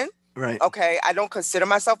person. Right. Okay, I don't consider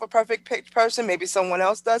myself a perfect pitch person. Maybe someone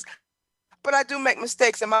else does. But I do make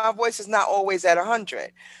mistakes, and my voice is not always at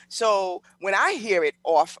 100. So when I hear it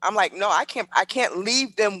off, I'm like, no, I can't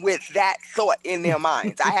leave them with that thought in their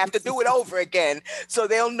minds. I have to do it over again so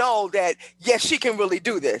they'll know that, yes, she can really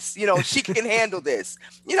do this. She can handle this.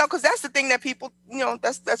 Because that's the thing that people,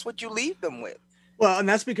 that's what you leave them with. Well, and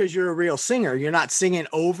that's because you're a real singer. You're not singing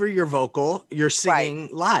over your vocal. You're singing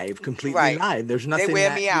live, completely live. There's nothing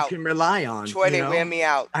that you can rely on. Troy, they wear me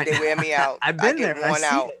out. They wear me out. I've been there. I get worn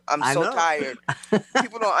out. I'm so tired.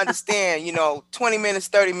 People don't understand, 20 minutes,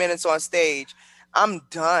 30 minutes on stage. I'm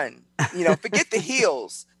done. Forget the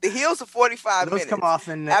heels. The heels are 45 minutes. Those come off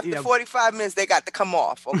after 45 minutes, they got to come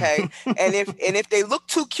off, okay? and if they look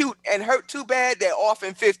too cute and hurt too bad, they're off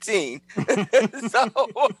in 15. So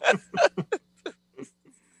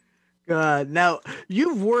now,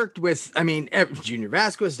 you've worked with, Junior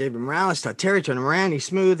Vasquez, David Morales, Todd Terry, Tony Randy,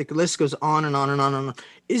 Smooth, the list goes on and on and on and on.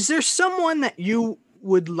 Is there someone that you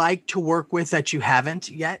would like to work with that you haven't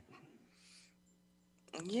yet?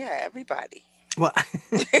 Yeah, everybody. Well,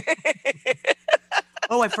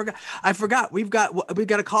 oh, I forgot. We've got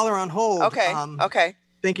a caller on hold. Okay. Okay.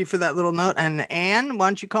 Thank you for that little note. And Ann, why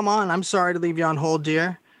don't you come on? I'm sorry to leave you on hold,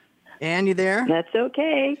 dear. Ann, you there? That's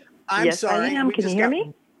okay. I'm sorry. I am. Can you hear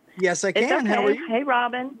me? Yes, I can. It's okay. How are you? Hey,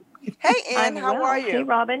 Robin. Hey, Ann. How are you? Hey,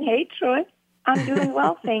 Robin. Hey, Troy. I'm doing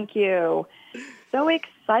well, thank you. So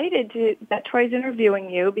excited that Troy's interviewing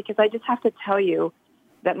you, because I just have to tell you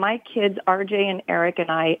that my kids, RJ and Eric,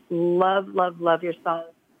 and I love your song,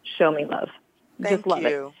 Show Me Love. Just love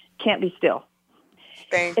it. Can't be still.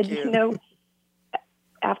 Thank you.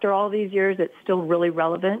 After all these years, it's still really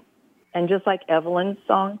relevant. And just like Evelyn's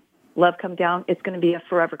song, Love Come Down, it's going to be a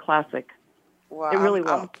forever classic. Well, it really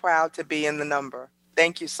will. I'm proud to be in the number.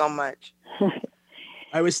 Thank you so much.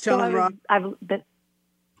 I was telling Rob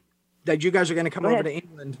that you guys are going to come over to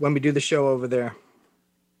England when we do the show over there.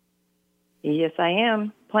 Yes, I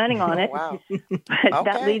am planning on it. Wow. But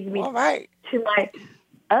that leads me to my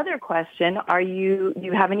other question. Are you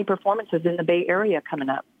have any performances in the Bay Area coming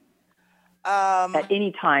up at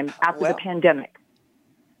any time after the pandemic?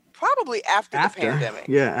 Probably after the pandemic.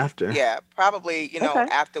 Yeah, after. Yeah, probably,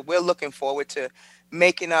 after. We're looking forward to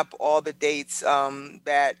making up all the dates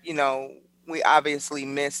that, we obviously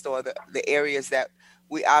missed, or the areas that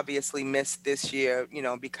we obviously missed this year,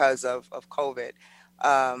 because of COVID.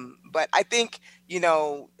 But I think,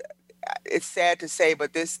 it's sad to say,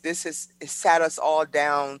 but this has sat us all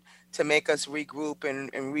down to make us regroup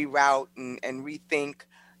and reroute and rethink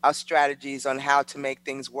our strategies on how to make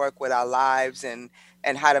things work with our lives and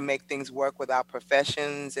how to make things work with our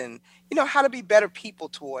professions and, how to be better people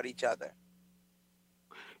toward each other.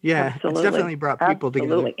 Yeah, Absolutely. it's definitely brought people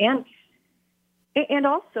together. And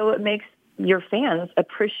also it makes your fans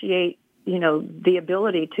appreciate, the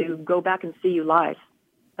ability to go back and see you live.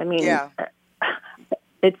 I mean,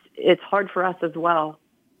 it's hard for us as well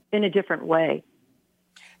in a different way.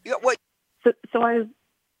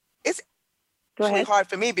 It's Go really ahead. hard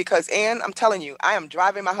for me because, Ann, I'm telling you, I am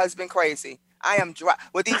driving my husband crazy. I am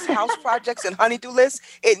with these house projects and honey-do lists,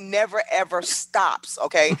 it never ever stops.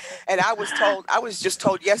 Okay. And I was just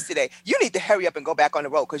told yesterday, you need to hurry up and go back on the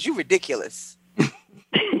road because you're ridiculous.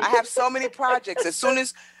 I have so many projects. As soon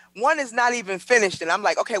as one is not even finished, and I'm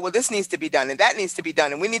like, okay, well, this needs to be done, and that needs to be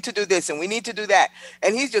done, and we need to do this, and we need to do that.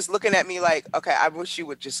 And he's just looking at me like, okay, I wish you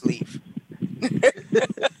would just leave.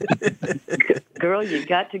 Girl, you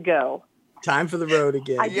got to go. Time for the road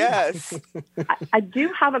again. Yes. I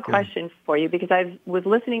do have a question for you because I was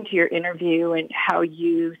listening to your interview and how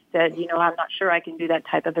you said, I'm not sure I can do that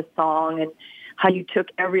type of a song, and how you took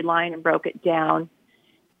every line and broke it down.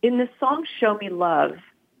 In the song Show Me Love,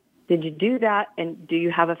 did you do that, and do you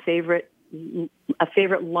have a favorite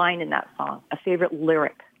line in that song, a favorite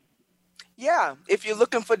lyric? Yeah. If you're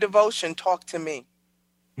looking for devotion, talk to me.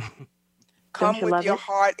 Come with your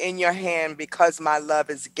heart in your hand because my love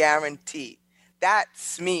is guaranteed.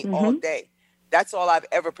 That's me all day. That's all I've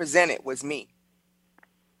ever presented was me.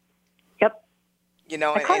 Yep. In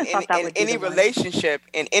any relationship,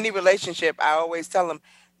 I always tell them,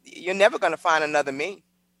 you're never going to find another me.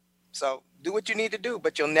 So do what you need to do,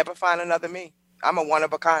 but you'll never find another me. I'm a one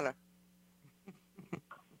of a kind.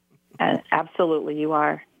 Absolutely, you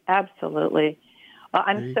are. Absolutely. Well,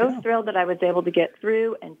 I'm so thrilled that I was able to get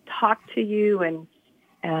through and talk to you, and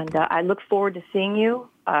I look forward to seeing you.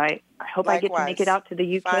 I hope I get to make it out to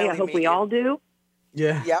the UK. Finally, I hope we all do.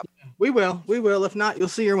 Yeah. Yep. We will. If not, you'll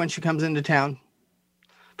see her when she comes into town.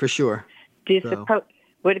 For sure. Do you suppose,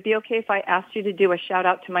 would it be okay if I asked you to do a shout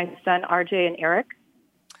out to my son, RJ and Eric?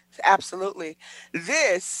 Absolutely.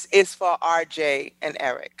 This is for RJ and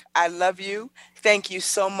Eric. I love you. Thank you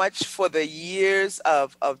so much for the years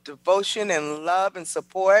of devotion and love and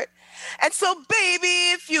support. And so,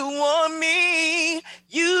 baby, if you want me,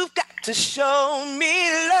 you've got to show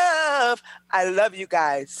me love. I love you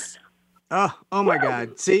guys. Oh my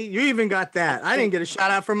God. See, you even got that. I didn't get a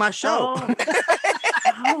shout out for my show.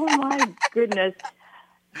 Oh my goodness.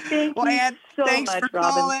 Thank you so much,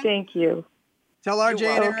 Robin. Thank you. Tell RJ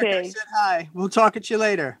and Eric I said hi. We'll talk at you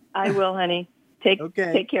later. I will, honey. Take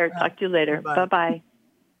care. Talk to you later. Bye-bye.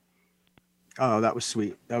 Oh, that was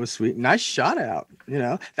sweet. Nice shout out.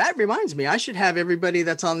 That reminds me, I should have everybody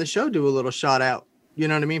that's on the show do a little shout out. You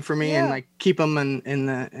know what I mean? For me, and like keep them in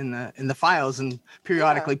the files and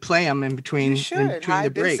periodically play them in between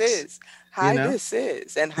the breaks. This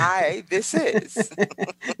is, and hi, this is.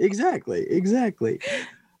 Exactly.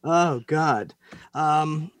 Oh God.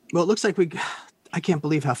 Well, it looks like I can't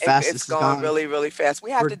believe how fast this is going. It's going really, really fast.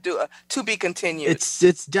 We have to do a to be continued.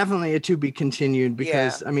 It's definitely a to be continued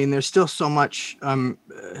because I mean there's still so much to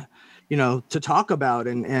talk about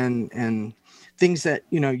and things that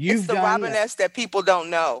you've done. It's the Robin-esque that people don't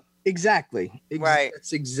know. Exactly. Right.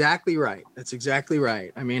 That's exactly right.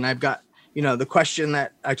 I mean, I've got the question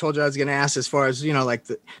that I told you I was going to ask as far as like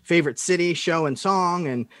the favorite city, show, and song,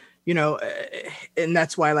 and and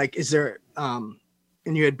that's why is there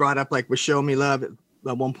and you had brought up with Show Me Love at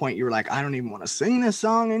one point. You were like, I don't even want to sing this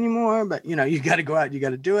song anymore, but you got to go out, you got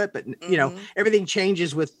to do it. But everything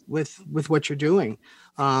changes with what you're doing.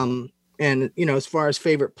 And as far as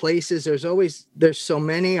favorite places, there's so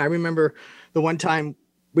many. I remember the one time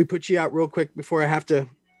we put you out real quick before I have to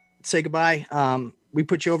say goodbye. We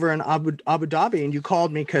put you over in Abu Dhabi, and you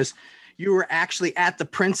called me because you were actually at the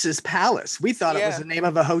Prince's Palace. We thought it was the name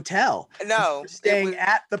of a hotel. No, staying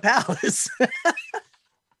at the palace.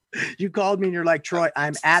 You called me and you're like, Troy,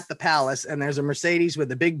 I'm at the palace, and there's a Mercedes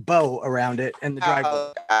with a big bow around it and the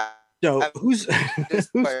driveway. So whose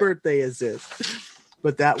birthday is this?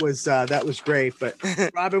 But that was great. But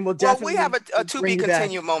Robin will definitely. Well, we have a to be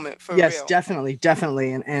continued moment for real. Yes,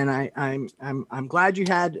 definitely, and I'm glad you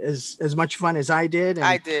had as much fun as I did. And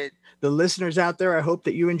I did. The listeners out there, I hope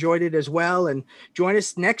that you enjoyed it as well. And join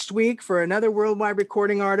us next week for another worldwide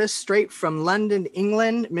recording artist straight from London,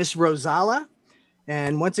 England, Miss Rosala.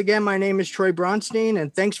 And once again, my name is Troy Bronstein,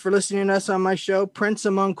 and thanks for listening to us on my show, Prince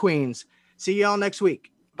Among Queens. See y'all next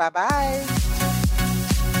week. Bye-bye.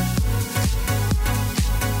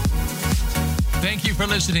 Thank you for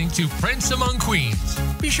listening to Prince Among Queens.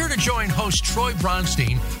 Be sure to join host Troy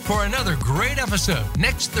Bronstein for another great episode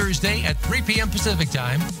next Thursday at 3 p.m. Pacific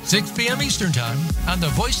Time, 6 p.m. Eastern Time on the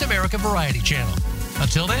Voice America Variety Channel.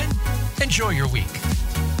 Until then, enjoy your week.